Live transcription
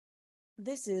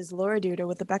This is Laura Duda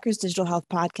with the Becker's Digital Health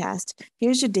Podcast.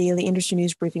 Here's your daily industry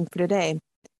news briefing for today,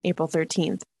 April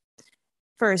 13th.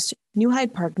 First, New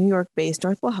Hyde Park, New York-based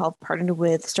Northwell Health partnered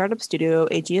with startup studio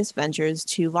Aegis Ventures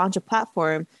to launch a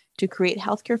platform to create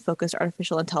healthcare-focused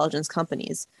artificial intelligence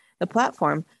companies. The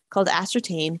platform, called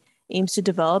Ascertain, aims to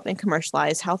develop and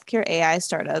commercialize healthcare AI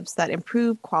startups that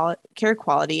improve care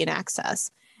quality and access.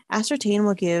 Ascertain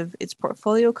will give its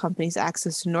portfolio companies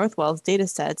access to Northwell's data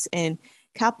sets and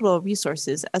capital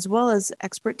resources, as well as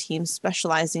expert teams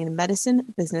specializing in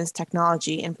medicine, business,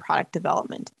 technology, and product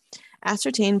development.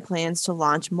 Ascertain plans to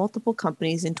launch multiple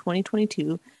companies in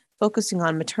 2022, focusing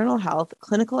on maternal health,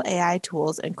 clinical AI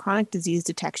tools, and chronic disease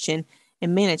detection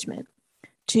and management.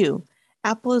 2.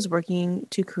 Apple is working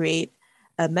to create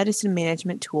a medicine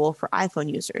management tool for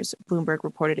iPhone users, Bloomberg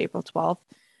reported April 12th.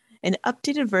 An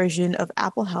updated version of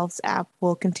Apple Health's app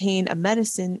will contain a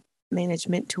medicine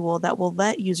management tool that will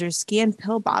let users scan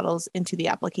pill bottles into the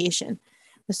application.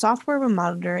 The software will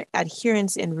monitor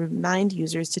adherence and remind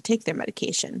users to take their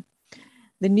medication.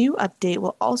 The new update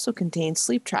will also contain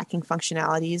sleep tracking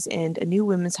functionalities and a new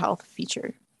women's health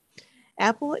feature.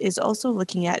 Apple is also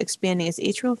looking at expanding its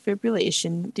atrial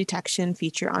fibrillation detection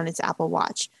feature on its Apple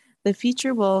Watch. The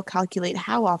feature will calculate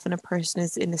how often a person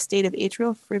is in a state of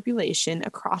atrial fibrillation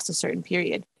across a certain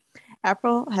period.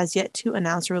 Apple has yet to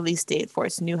announce a release date for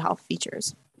its new health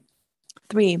features.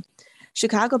 3.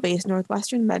 Chicago-based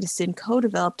Northwestern Medicine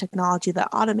co-developed technology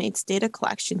that automates data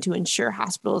collection to ensure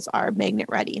hospitals are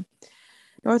magnet-ready.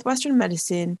 Northwestern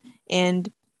Medicine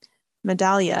and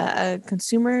Medallia, a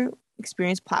consumer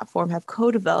experience platform, have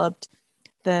co-developed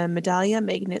the Medallia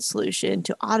Magnet solution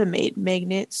to automate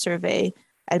magnet survey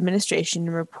administration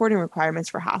and reporting requirements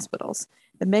for hospitals.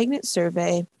 The Magnet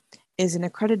Survey is an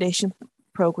accreditation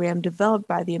program developed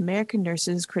by the American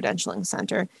Nurses Credentialing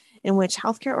Center, in which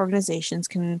healthcare organizations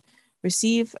can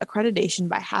receive accreditation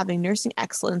by having nursing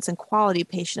excellence and quality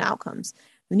patient outcomes.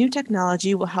 The new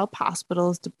technology will help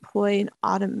hospitals deploy an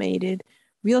automated,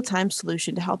 real-time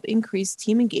solution to help increase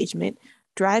team engagement,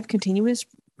 drive continuous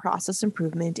process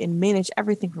improvement, and manage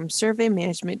everything from survey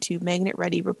management to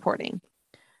magnet-ready reporting.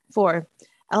 4.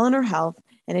 Eleanor Health,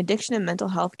 an addiction and mental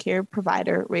health care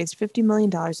provider, raised $50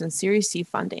 million in Series C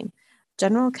funding.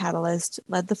 General Catalyst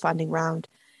led the funding round.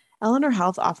 Eleanor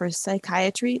Health offers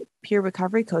psychiatry, peer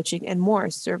recovery coaching, and more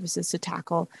services to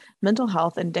tackle mental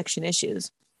health and addiction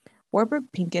issues. Warburg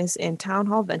Pincus and Town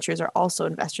Hall Ventures are also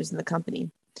investors in the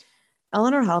company.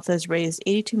 Eleanor Health has raised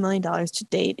 $82 million to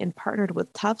date and partnered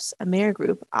with Tufts,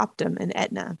 Amerigroup, Optum, and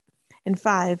Aetna. And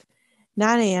 5.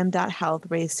 9am.health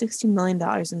raised $16 million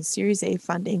in Series A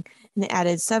funding and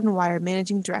added 7Wire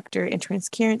Managing Director and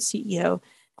Transcarent CEO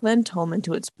Glenn Tolman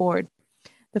to its board.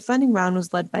 The funding round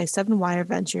was led by 7Wire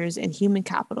Ventures and Human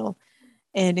Capital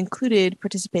and included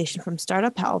participation from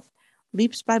Startup Health,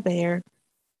 Leaps by Bayer,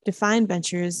 Define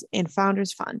Ventures, and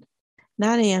Founders Fund.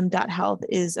 9am.health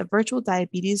is a virtual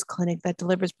diabetes clinic that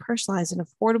delivers personalized and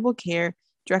affordable care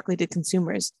directly to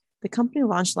consumers. The company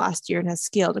launched last year and has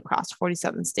scaled across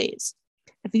 47 states.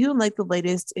 If you would like the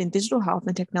latest in digital health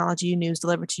and technology news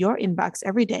delivered to your inbox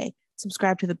every day,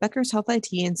 subscribe to the Becker's Health IT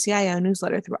and CIO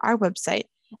newsletter through our website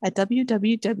at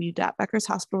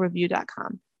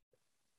www.beckershospitalreview.com.